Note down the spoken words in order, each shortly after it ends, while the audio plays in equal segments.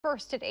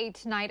First at 8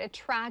 tonight, a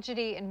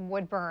tragedy in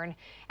Woodburn.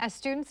 As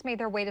students made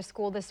their way to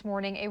school this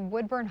morning, a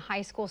Woodburn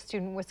High School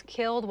student was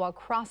killed while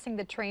crossing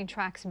the train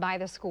tracks by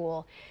the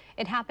school.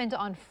 It happened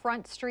on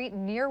Front Street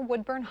near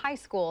Woodburn High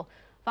School.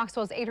 Fox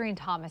 12's Adrian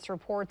Thomas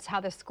reports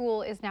how the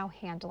school is now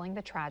handling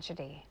the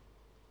tragedy.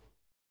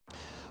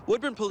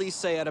 Woodburn police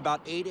say at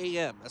about 8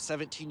 a.m., a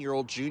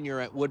 17-year-old junior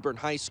at Woodburn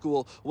High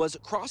School was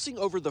crossing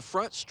over the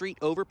Front Street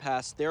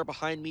overpass there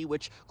behind me,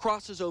 which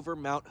crosses over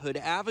Mount Hood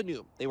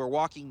Avenue. They were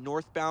walking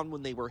northbound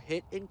when they were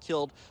hit and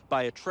killed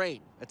by a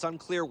train. It's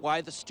unclear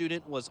why the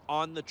student was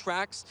on the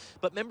tracks,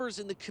 but members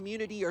in the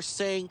community are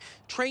saying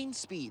train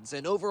speeds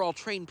and overall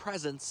train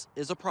presence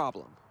is a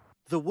problem.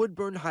 The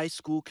Woodburn High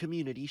School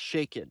community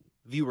shaken.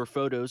 Viewer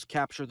photos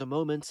capture the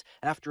moments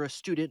after a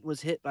student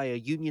was hit by a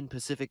Union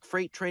Pacific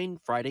freight train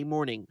Friday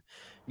morning.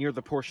 Near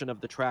the portion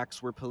of the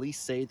tracks where police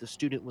say the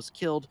student was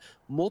killed,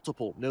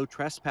 multiple no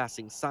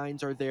trespassing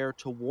signs are there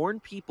to warn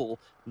people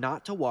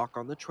not to walk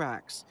on the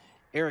tracks.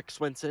 Eric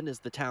Swenson is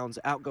the town's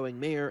outgoing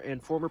mayor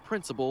and former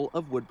principal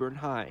of Woodburn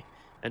High,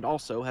 and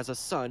also has a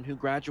son who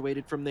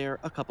graduated from there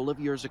a couple of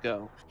years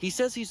ago. He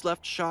says he's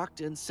left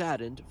shocked and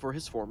saddened for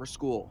his former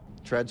school.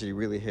 Tragedy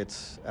really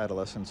hits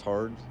adolescents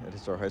hard. It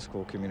hits our high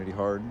school community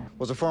hard.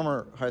 As a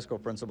former high school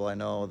principal, I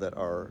know that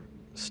our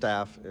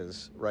staff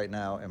is right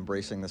now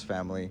embracing this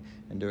family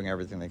and doing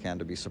everything they can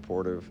to be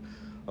supportive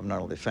of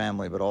not only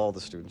family, but all the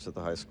students at the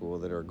high school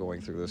that are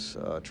going through this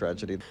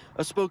tragedy.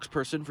 A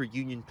spokesperson for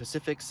Union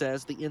Pacific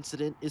says the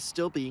incident is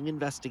still being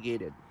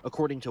investigated.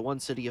 According to one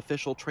city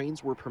official,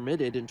 trains were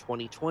permitted in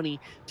 2020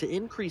 to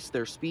increase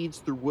their speeds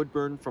through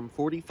Woodburn from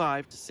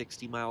 45 to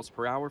 60 miles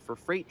per hour for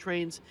freight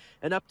trains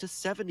and up to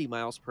 70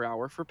 miles per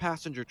hour for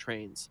passenger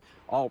trains.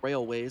 All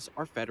railways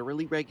are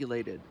federally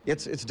regulated.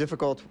 It's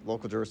difficult.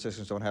 Local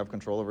jurisdictions don't have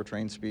control over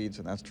train speeds,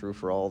 and that's true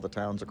for all the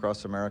towns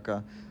across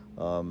America.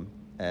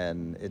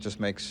 And it just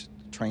makes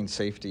train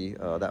safety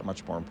that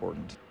much more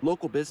important.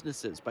 Local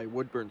businesses by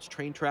Woodburn's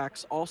train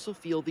tracks also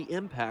feel the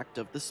impact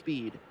of the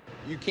speed.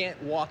 You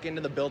can't walk into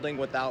the building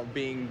without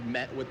being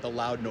met with the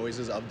loud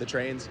noises of the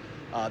trains.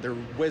 They're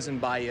whizzing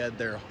by you,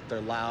 they're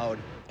loud.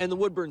 And the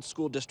Woodburn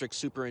School District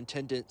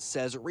Superintendent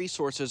says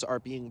resources are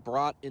being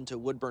brought into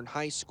Woodburn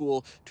High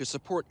School to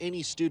support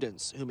any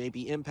students who may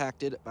be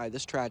impacted by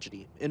this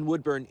tragedy. In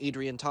Woodburn,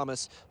 Adrian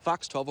Thomas,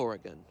 Fox 12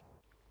 Oregon.